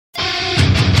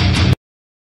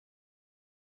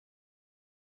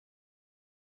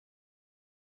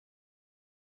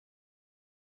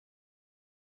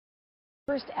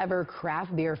First ever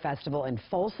craft beer festival in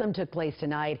Folsom took place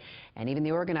tonight, and even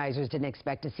the organizers didn't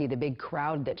expect to see the big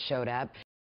crowd that showed up.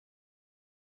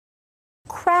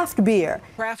 Craft beer.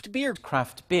 Craft beer.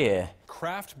 Craft beer.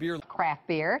 Craft beer. Craft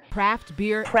beer. Craft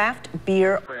beer. Craft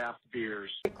beer. Craft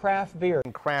beers. Craft beer.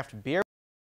 Craft beer.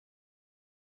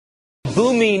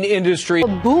 Booming industry. A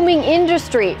booming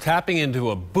industry. Tapping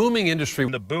into a booming industry.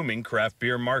 The booming craft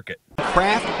beer market.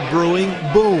 Craft brewing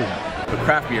boom. The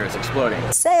craft beer is exploding.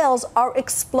 Sales are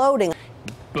exploding.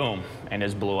 Boom. And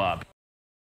it's blew up.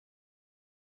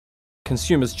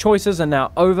 Consumers' choices are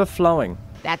now overflowing.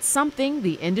 That's something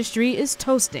the industry is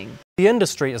toasting. The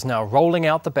industry is now rolling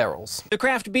out the barrels. The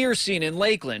craft beer scene in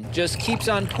Lakeland just keeps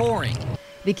on pouring.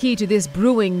 The key to this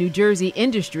brewing New Jersey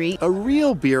industry. A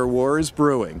real beer war is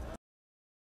brewing.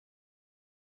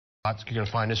 You're going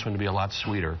to find this one to be a lot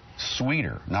sweeter.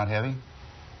 Sweeter, not heavy?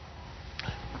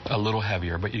 A little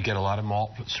heavier, but you get a lot of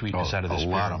malt sweetness out of this beer.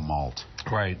 A lot of malt.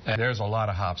 Right. And there's a lot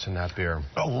of hops in that beer.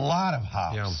 A lot of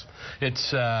hops. Yeah. It's,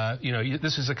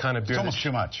 this is the kind of beer. It's almost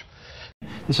too much.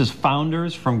 This is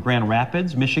Founders from Grand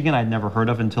Rapids, Michigan. I'd never heard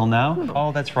of until now.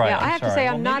 Oh, that's right. Yeah, I have to say,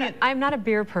 I'm not a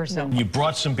beer person. You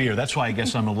brought some beer. That's why I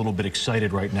guess I'm a little bit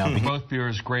excited right now. Both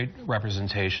beers, great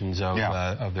representations of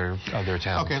their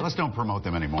towns. Okay, let's don't promote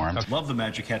them anymore. Love the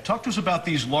Magic Hat. Talk to us about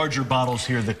these larger bottles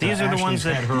here that These are the ones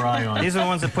that had her eye on. These are the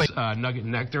ones that put Nugget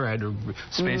Nectar. I had to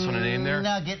space on the name there.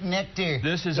 Nugget Nectar.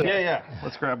 This is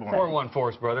Let's grab one. Pour one for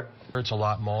us, brother. It's a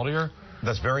lot maltier.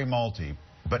 That's very malty,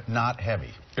 but not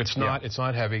heavy. It's not. It's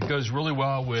not heavy. It goes really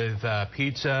well with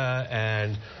pizza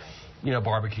and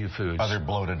barbecue foods. Other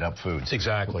bloated up foods.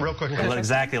 Exactly. Real quick. They look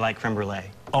exactly like creme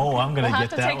brulee. Oh, I'm going to get that one. We'll have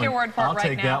to take your word for it I'll right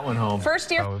take now. that one home.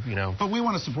 First year. But we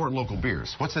want to support local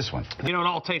beers. What's this one? It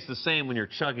all tastes the same when you're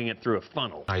chugging it through a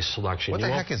funnel. Nice selection. What the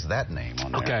heck is that name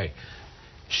on there? Okay.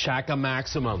 Shaka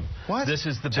Maximum. What? This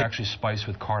is it's actually spiced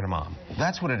with cardamom.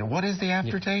 That's what it is. What is the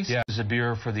aftertaste? Yeah, it's a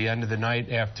beer for the end of the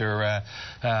night after,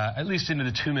 at least into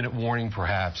the 2-minute warning,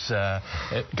 perhaps.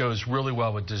 It goes really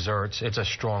well with desserts. It's a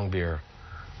strong beer.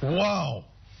 Whoa.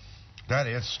 That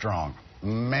is strong.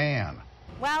 Man.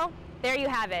 Well, there you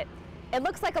have it. It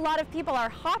looks like a lot of people are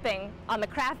hopping on the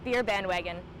craft beer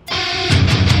bandwagon.